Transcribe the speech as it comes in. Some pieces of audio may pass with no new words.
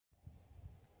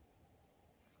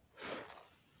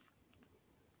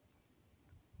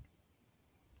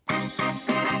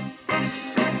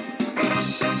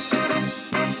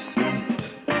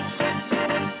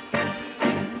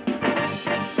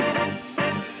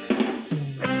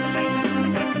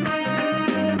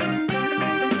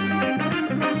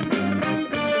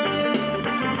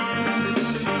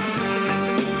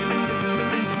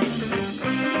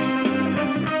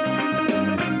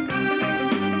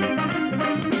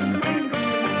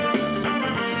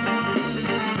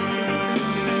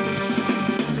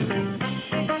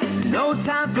No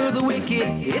time for the wicked.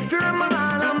 If you're in my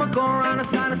line, I'ma go around the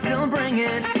side and still bring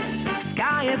it.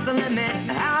 Sky is the limit,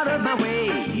 out of my way.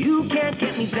 You can't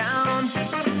get me down.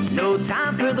 No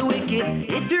time for the wicked.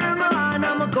 If you're in my line,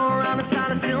 I'ma go around the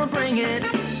side and still bring it.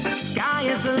 Sky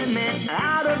is the limit,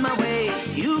 out of my way.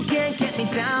 You can't get me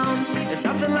down. There's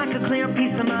nothing like a clear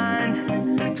peace of mind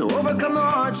to overcome the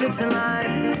hardships in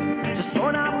life, to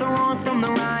sort out the wrong from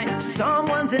the right.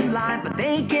 Someone's in life, but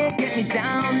they can't get me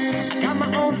down. I got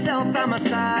my own self at my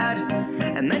side,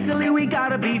 and mentally we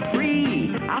gotta be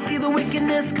free. I see the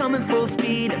wickedness coming full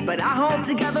speed, but I hold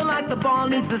together like the ball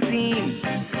needs the seam.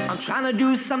 I'm trying to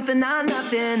do something, not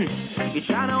nothing. You're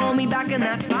trying to hold me back, and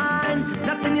that's fine.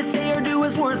 Nothing you say or do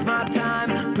is worth my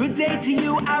time. Good day to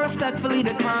you, I respectfully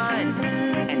decline.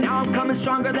 And now I'm coming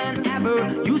stronger than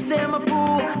ever. You say I'm a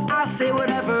fool, I say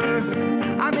whatever.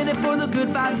 I'm in it for the good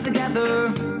vibes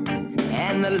together,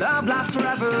 and the love lasts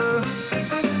forever.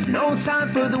 No time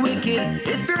for the wicked.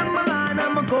 If you're in my line,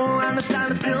 I'ma go around the side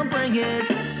and still bring it.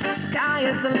 Sky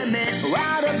is the limit,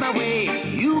 out of my way.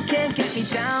 You can't get me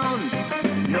down.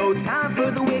 No time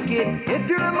for the wicked. If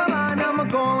you're in my line, I'ma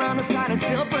go around the side and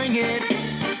still bring it.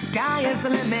 Sky is the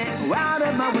limit, out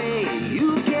of my way.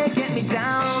 You can't get me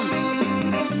down.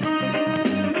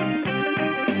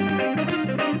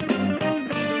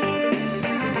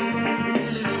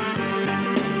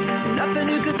 Nothing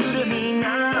you could do to me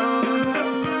now.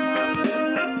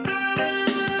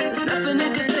 There's nothing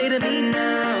you can say to me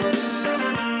now.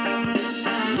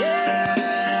 Yeah.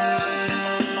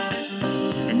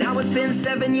 And now it's been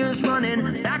 7 years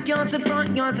running. Backyards and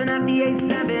front yards and at the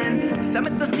 8-7. Some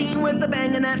at the scene with the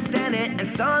bang and that's it. And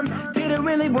some didn't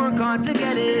really work hard to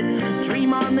get it.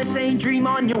 Dream on, they say dream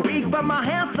on, you're weak, but my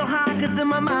hand's so high, cause in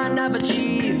my mind I've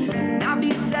achieved. Now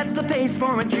be set the pace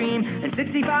for a dream, and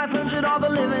 6,500 all the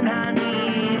living I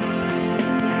need.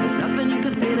 There's nothing you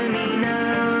can say to me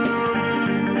now.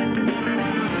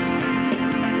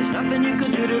 There's nothing you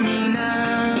can do to me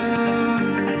now.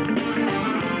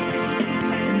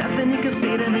 Nothing you can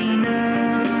say to me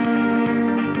now.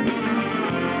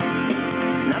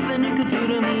 There's nothing you can do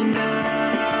to me now.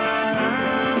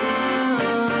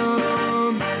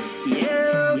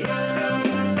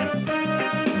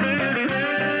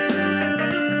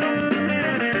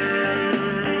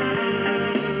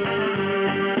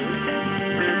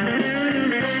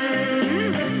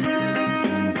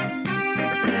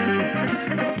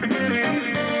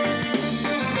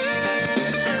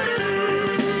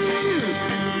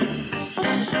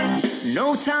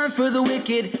 No time for the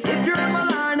wicked. If you're in my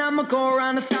line, I'ma go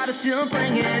around the side and still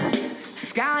bring it.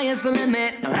 Sky is the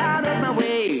limit, out of my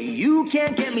way. You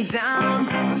can't get me down.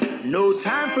 No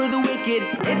time for the wicked.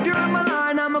 If you're in my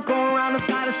line, I'ma go around the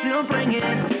side and still bring it.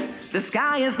 The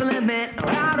sky is the limit,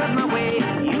 out of my way.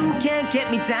 You can't get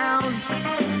me down.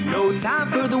 No time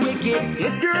for the wicked.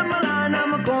 If you're in my line,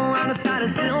 I'ma go around the side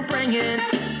and still bring it.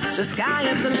 The sky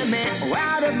is the limit,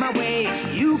 out of my way.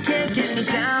 You can't get me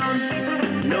down.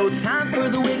 No time for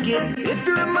the wicked. If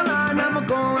you're in my line, I'ma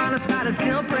go around the side and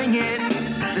still bring it.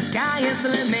 The sky is the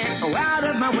limit, out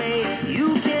of my way.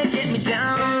 You can't get me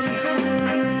down.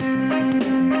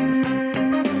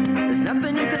 There's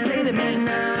nothing you can say to me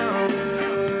now.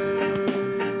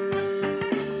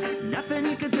 Nothing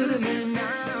you can do to me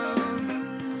now.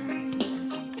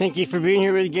 Thank you for being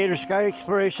here with Gator Sky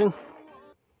Exploration.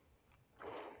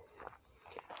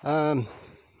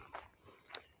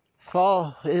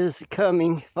 Fall is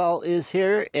coming, fall is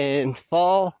here, and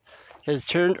fall has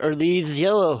turned our leaves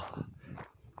yellow.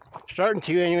 Starting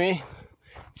to anyway.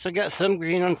 Still got some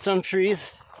green on some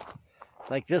trees,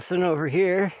 like this one over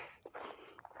here.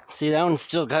 See, that one's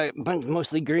still got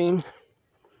mostly green.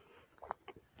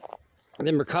 And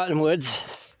then we're cottonwoods.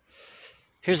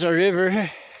 Here's our river.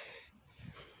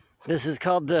 This is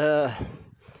called the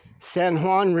San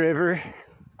Juan River. It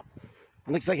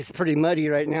looks like it's pretty muddy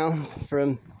right now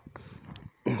from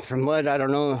what, I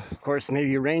don't know. Of course,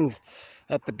 maybe it rains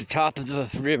up at the top of the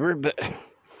river, but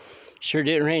sure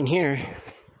didn't rain here.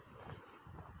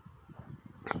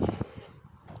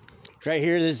 Right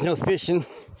here, there's no fishing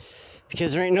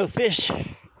because there ain't no fish.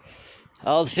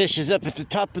 All the fish is up at the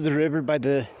top of the river by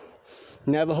the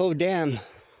Navajo Dam.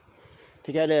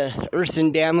 They got a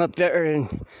earthen dam up there,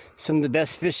 and some of the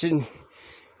best fishing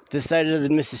this side of the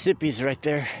Mississippi's right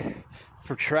there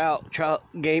for trout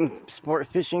game, sport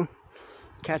fishing,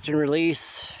 catch and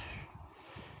release.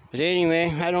 But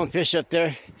anyway, I don't fish up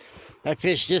there. I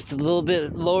fish just a little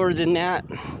bit lower than that.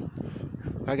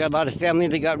 I got a lot of family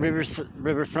that got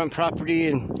riverfront property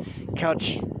and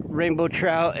couch rainbow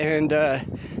trout and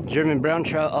German brown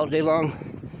trout all day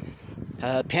long.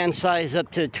 Pan size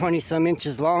up to 20 some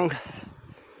inches long.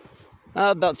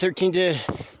 About 13 to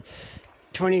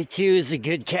 22 is a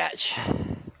good catch.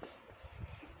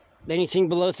 Anything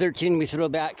below 13 we throw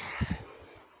back.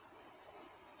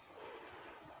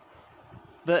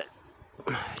 But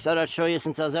I thought I'd show you,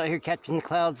 since I was out here catching the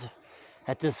clouds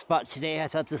at this spot today. I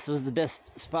thought this was the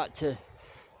best spot to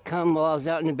come while I was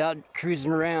out and about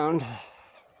cruising around.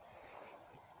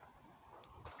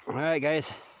 Alright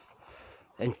guys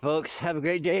and folks, have a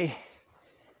great day,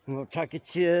 and we'll talk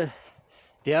to you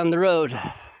down the road.